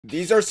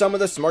These are some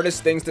of the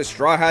smartest things the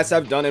Straw Hats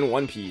have done in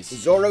One Piece.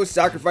 Zoro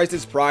sacrificed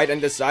his pride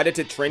and decided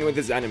to train with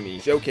his enemy,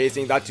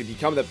 showcasing that to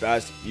become the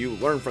best, you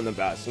learn from the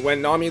best.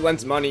 When Nami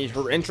lends money,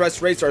 her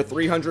interest rates are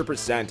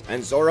 300%,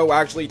 and Zoro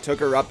actually took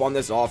her up on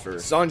this offer.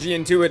 Sanji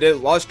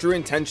intuited lost true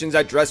intentions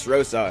at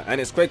Dressrosa, and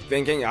his quick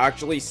thinking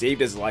actually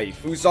saved his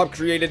life. Usopp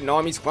created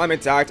Nami's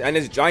climate act and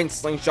his giant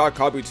slingshot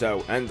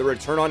Kabuto, and the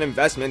return on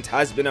investment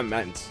has been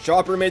immense.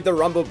 Chopper made the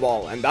Rumble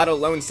Ball, and that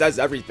alone says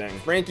everything.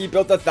 Frankie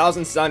built the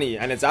Thousand Sunny,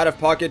 and its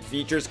out-of-pocket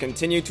features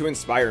continue to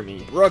inspire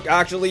me. Brook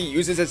actually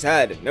uses his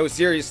head. No,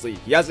 seriously,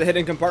 he has a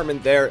hidden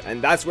compartment there, and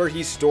that's where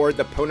he stored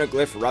the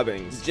Poneglyph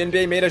rubbings.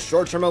 Jinbei made a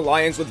short-term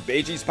alliance with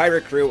Beiji's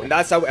pirate crew, and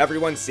that's how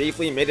everyone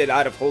safely made it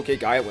out of Whole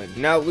Cake Island.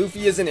 Now,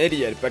 Luffy is an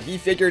idiot, but he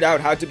figured out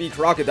how to be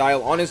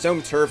Crocodile on his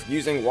own turf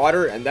using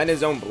water and then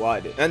his own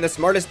blood. And the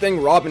smartest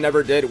thing Robin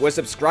ever did was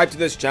subscribe to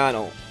this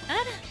channel.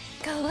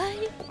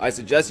 I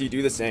suggest you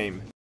do the same.